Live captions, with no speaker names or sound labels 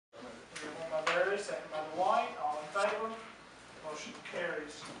second by Dwight. All in favor? Motion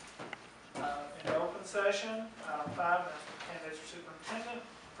carries. In the open session, item 5, candidates for superintendent.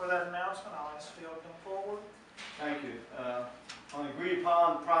 For that announcement, I'll ask Phil to come forward. Thank you. On the agreed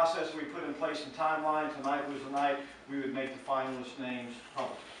upon process we put in place and timeline, tonight was the night we would make the finalist names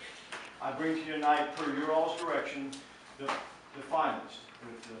public. I bring to you tonight, per your all's direction, the finalists.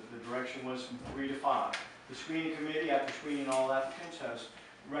 The direction was from 3 to 5. The screening committee, after screening all applicants, has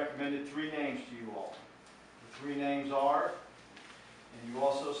recommended 3 names to you all. The 3 names are, and you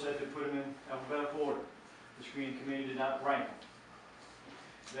also said to put them in alphabetical order. The screening committee did not rank them.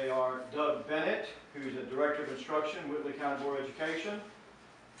 They are Doug Bennett, who's a Director of Instruction, Whitley County Board of Education.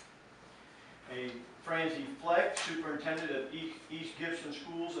 A Francie Fleck, Superintendent of East Gibson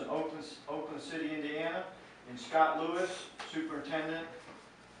Schools in Oakland City, Indiana. And Scott Lewis, Superintendent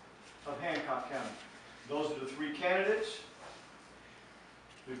of Hancock County. Those are the 3 candidates.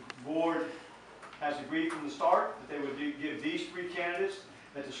 The board has agreed from the start that they would give these 3 candidates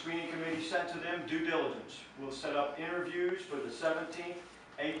that the screening committee sent to them due diligence. We'll set up interviews for the 17th,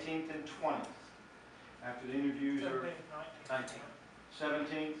 18th, and 20th. After the interviews are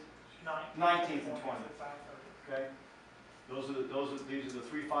 17th, 19th, and 20th. Okay. These are the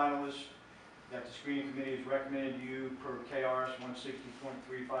 3 finalists that the screening committee has recommended to you per KRS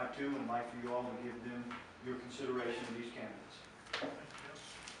 160.352, and I'd like for you all to give them your consideration of these candidates.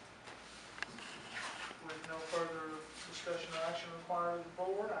 With no further discussion or action required of the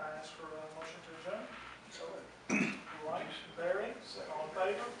board, I